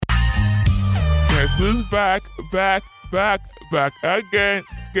Guess who's back again?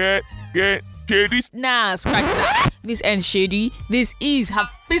 Get Shady. Nah, scratch that. This ain't Shady. This is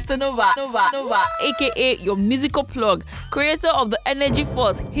Hafiz Nova, aka your musical plug, creator of the Energy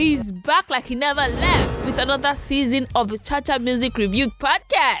Force. He's back like he never left with another season of the Cha-Cha Music Review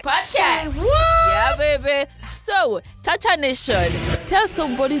podcast. Yeah, baby. So, Cha-Cha Nation, tell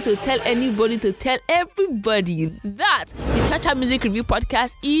somebody to tell anybody to tell everybody that the Cha-Cha Music Review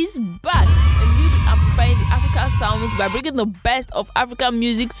podcast is back. And we'll be amplifying the African sounds by bringing the best of African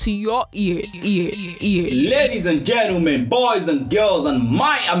music to your ears. Ladies and gentlemen, boys and girls, and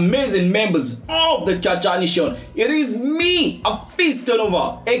my amazing members of the Cha-Cha Nation, it is me, Hafiz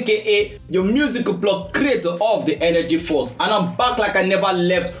Nova, aka your musical plug, creator of the Energy Force, and I'm back like I never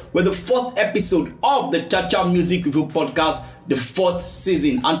left with the first episode of the Cha-Cha Music Review podcast, the 4th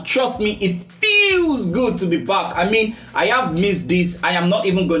season. And trust me, it feels good to be back. I mean, I have missed this. I am not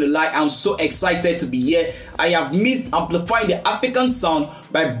even going to lie. I'm so excited to be here. I have missed amplifying the African sound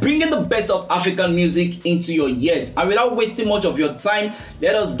by bringing the best of African music into your ears. And without wasting much of your time,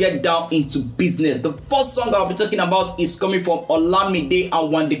 let us get down into business. The first song I'll be talking about is coming from Olamide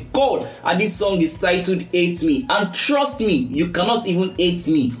and Wande Cold, and this song is titled Hate Me. And trust me, you cannot even hate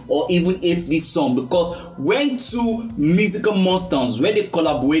me or even hate this song, because when two musical monsters, when they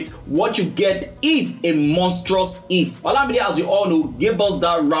collaborate, what you get is a monstrous hit. Olamide, as you all know, gave us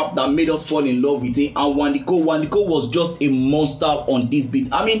that rap that made us fall in love with it, and Wande Cold was just a monster on this beat.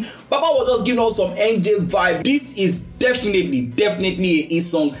 I mean, Papa was just giving us some NJ vibe. This is definitely a hit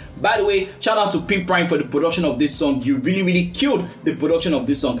song. By the way, shout out to P Prime for the production of this song. You really killed the production of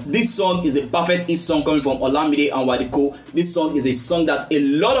this song. This song is a perfect hit song coming from Olamide and Wande Cold. This song is a song that a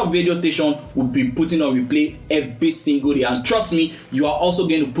lot of radio stations will be putting on replay every single day. And trust me, you are also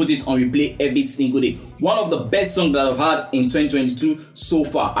going to put it on replay every single day. One of the best songs that I've had in 2022 so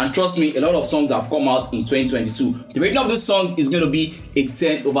far. And trust me, a lot of songs have come out in 2022. The rating of this song is going to be a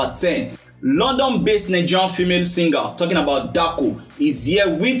 10 over 10. London-based Nigerian female singer, talking about Dako, is here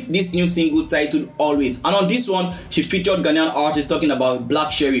with this new single titled Always. And on this one, she featured Ghanaian artists talking about Black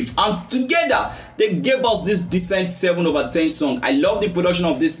Sherif. And together, they gave us this decent 7 over 10 song. I love the production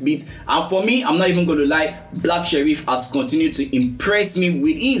of this beat. And for me, I'm not even going to lie, Black Sherif has continued to impress me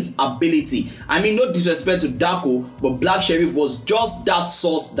with his ability. I mean, no disrespect to Dako, but Black Sherif was just that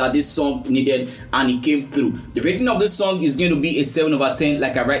sauce that this song needed, and it came through. The rating of this song is going to be a 7 over 10,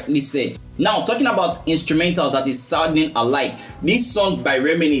 like I rightly said. Now, talking about instrumentals that is sounding alike, this song by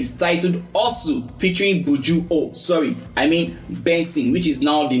Reminisce titled Osu featuring Benson, which is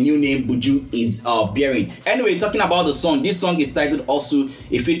now the new name Buju is bearing. Anyway, talking about the song, this song is titled Osu.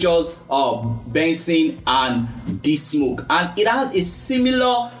 It features Benson and D-Smoke, and it has a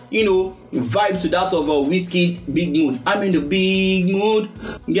similar, vibe to that of Wizkid Big Mood. I'm in the big mood,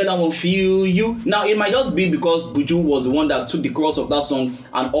 girl, I won't feel you. Now, it might just be because Buju was the one that took the chorus of that song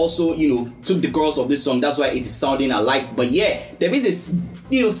and also, took the chorus of this song. That's why it is sounding alike. But yeah, there is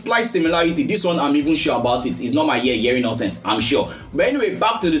a slight similarity. This one, I'm even sure about it. It's not my hearing nonsense, I'm sure. But anyway,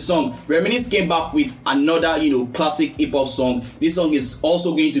 back to the song. Reminisce came back with another, classic hip-hop song. This song is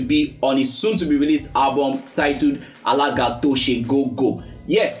also going to be on his soon-to-be-released album titled Alaga Toshe Go Go.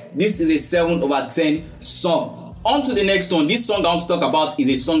 Yes, this is a 7 over 10 song. On to the next one. This song I want to talk about is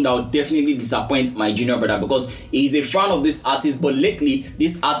a song that will definitely disappoint my junior brother, because he is a fan of this artist, but lately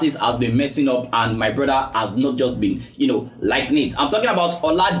this artist has been messing up and my brother has not just been, liking it. I'm talking about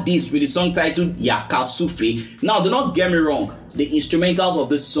Oladis with the song titled Yakasufe. Now, do not get me wrong, the instrumental of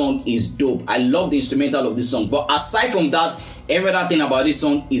this song is dope. I love the instrumental of this song, but aside from that, every other thing about this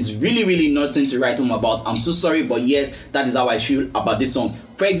song is really nothing to write home about. I'm so sorry, but yes, that is how I feel about this song.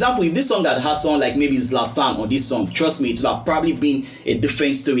 For example, if this song had someone like maybe Zlatan on this song, trust me, it would have probably been a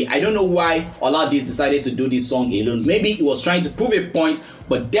different story. I don't know why Oladis decided to do this song alone. Maybe he was trying to prove a point,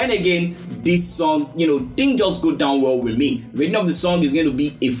 but then again, this song, didn't just go down well with me. Rating of the song is going to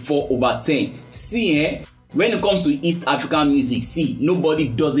be a 4 over 10. See, when it comes to East African music, nobody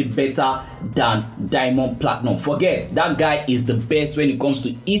does it better than Diamond Platnumz. Forget, that guy is the best when it comes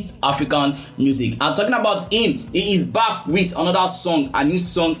to East African music. I'm talking about him. He is back with another song, and this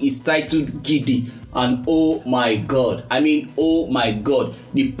song is titled Giddy. And oh my god,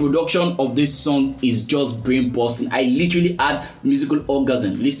 the production of this song is just brain busting. I literally had musical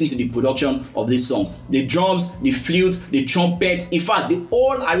orgasm listening to the production of this song. The drums, the flute, the trumpets, in fact, the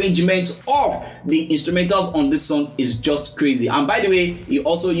whole arrangement of the instrumentals on this song is just crazy. And by the way, he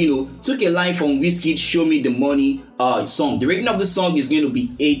also, took a line from Wizkid Show Me the Money song. The rating of the song is going to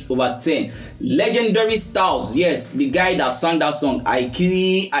be 8 over 10. Legendary Styles, yes, the guy that sang that song, I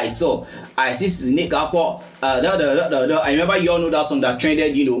saw. I remember you all know that song that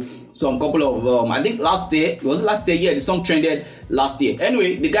trended, some couple of I think last year. Was it last year? Yeah, the song trended last year.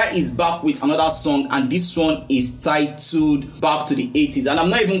 Anyway, the guy is back with another song, and this one is titled Back to the 80s. And I'm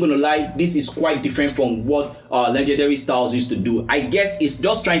not even gonna lie, this is quite different from what Legendary Styles used to do. I guess it's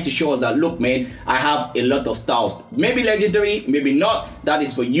just trying to show us that, look man, I have a lot of styles. Maybe Legendary, maybe not. That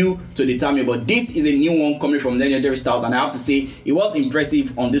is for you to determine. But this is a new one coming from Legendary Styles, and I have to say it was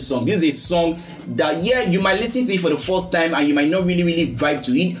impressive on this song. This is a song that, yeah, you might listen to it for the first time and you might not really vibe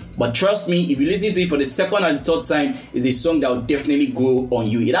to it, but trust me, if you listen to it for the second and third time, it's a song that will definitely go on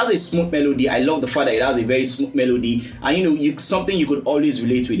you. It has a smooth melody. I love the fact that it has a very smooth melody, and something you could always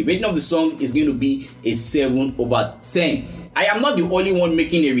relate with. The rating of the song is going to be a 7/10. I am not the only one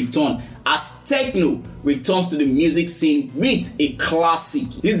making a return, as techno returns to the music scene with a classic.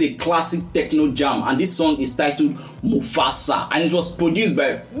 This is a classic techno jam, and this song is titled Mufasa, and it was produced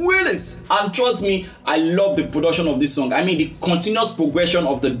by Willis. And trust me, I love the production of this song. I mean, the continuous progression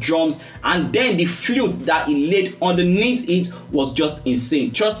of the drums and then the flute that he laid underneath it was just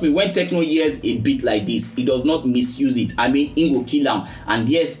insane. Trust me, when techno hears a beat like this, he does not misuse it. I mean, it will kill him, and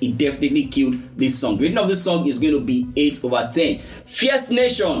yes, he definitely killed this song. The rating of this song is going to be 8/10. Fierce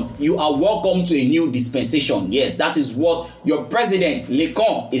Nation, you are welcome to a new dispensation. Yes, that is what your president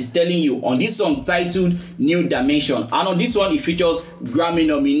Lekon is telling you on this song titled New Dimension. And on this one, it features Grammy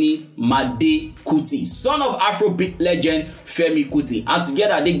nominee Made Kuti, son of Afrobeat legend Femi Kuti, and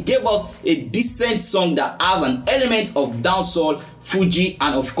together they gave us a decent song that has an element of dancehall, Fuji,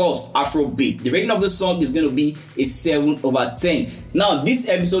 and of course Afrobeat. The rating of the song is going to be a 7/10. Now, this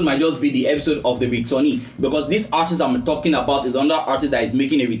episode might just be the episode of the returnee, because this artist I'm talking about is another artist that is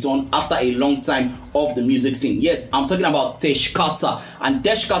making a return after a long time of the music scene. Yes, I'm talking about Tesh Carter, and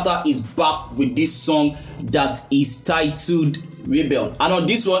Tesh Carter is back with this song that is titled Rebel, and on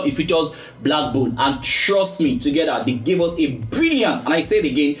this one it features Blackbone, and trust me, together they gave us a brilliant, and I say it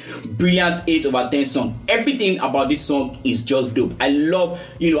again, brilliant 8/10 song. Everything about this song is just dope. I love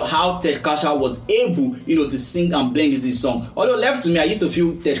how Tesh Carter was able to sing and blend with this song. Although left to me, I used to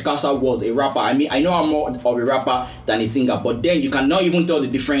feel Tesh Carter was a rapper. I mean, I know I'm more of a rapper than a singer, but then you cannot even tell the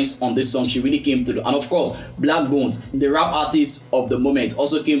difference on this song. She really came through. And of course, Black Bones, the rap artist of the moment,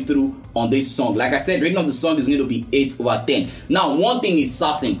 also came through on this song. Like I said, the rating of the song is going to be 8/10. Now, one thing is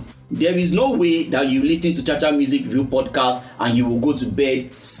certain. There is no way that you listen to Chacha Music Review podcast and you will go to bed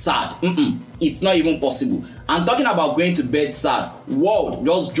sad. It's not even possible. And talking about going to bed sad, World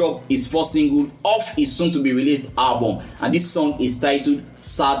just dropped his first single off his soon to be released album, and this song is titled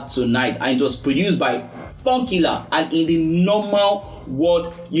Sad Tonight, and it was produced by Funkilla, and in the normal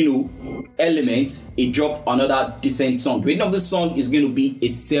word elements, it dropped another decent song. The rating of the song is going to be a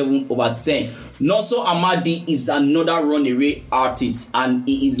 7/10. Nonso Amadi is another runaway artist, and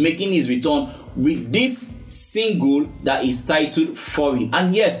he is making his return with this single that is titled Foreign.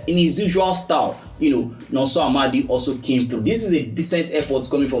 And yes, in his usual style, Nonso Amadi also came through. This is a decent effort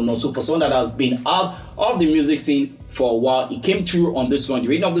coming from Nonso for someone that has been out of the music scene for a while. He came through on this one. The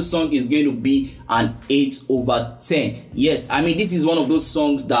rating of the song is going to be an 8/10. Yes, I mean, this is one of those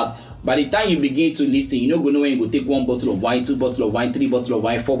songs that by the time you begin to listen, you're not going to know when you go take 1 bottle of wine, 2 bottles of wine, 3 bottles of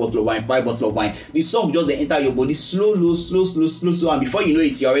wine, 4 bottles of wine, 5 bottles of wine. The song just enter your body slow, and before you know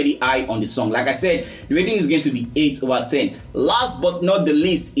it, you're already high on the song. Like I said, the rating is going to be 8/10. Last but not the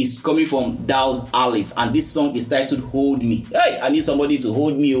least is coming from Daws Alice, and this song is titled Hold Me. Hey, I need somebody to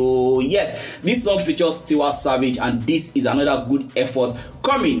hold me. Oh yes, this song features Tiwa Savage, and this is another good effort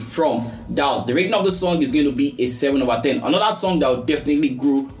coming from Daws. The rating of the song is going to be a 7/10. Another song that will definitely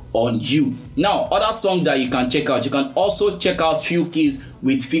grow on you. Now, other songs that you can check out, you can also check out Few Keys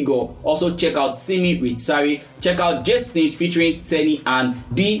with Figure, also check out Simi with Sari, check out Justin featuring Tenny and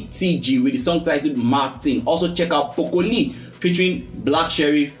DTG with the song titled Martin. Also check out Pokoli featuring Black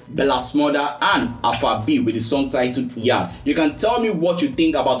Sheriff, Bella Smother, and Alpha B with the song titled Yard. You can tell me what you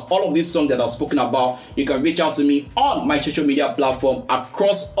think about all of these songs that I've spoken about. You can reach out to me on my social media platform.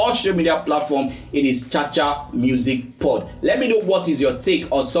 Across all social media platforms, it is Chacha Music Pod. Let me know what is your take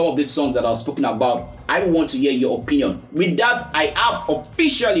on some of these songs that I've spoken about. I want to hear your opinion. With that, I have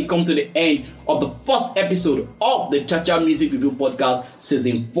officially come to the end of the first episode of the Chacha Music Review Podcast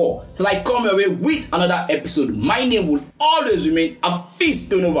Season 4. Till I come your way with another episode, my name will always remain Afis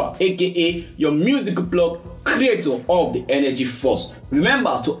Tonova, aka your musical plug, creator of the Energy Force.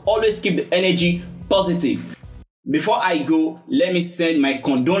 Remember to always keep the energy positive. Before I go, let me send my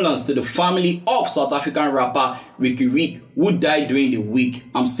condolences to the family of South African rapper Ricky Rick, who died during the week.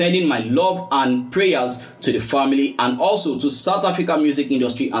 I'm sending my love and prayers to the family, and also to South Africa music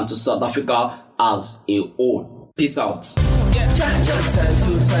industry and to South Africa as a whole. Peace out. Cha-cha time,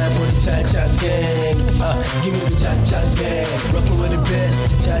 two time for the cha-cha gang. Give me the cha-cha gang. Rockin' with the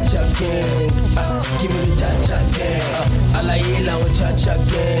best, cha-cha gang. Give me the cha-cha gang. Alaye la one cha-cha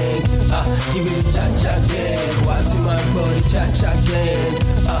gang. Give me the cha-cha gang. What's in my body? Cha-cha gang.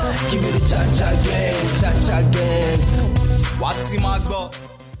 Give me the cha-cha gang. Cha-cha gang. What's in my god?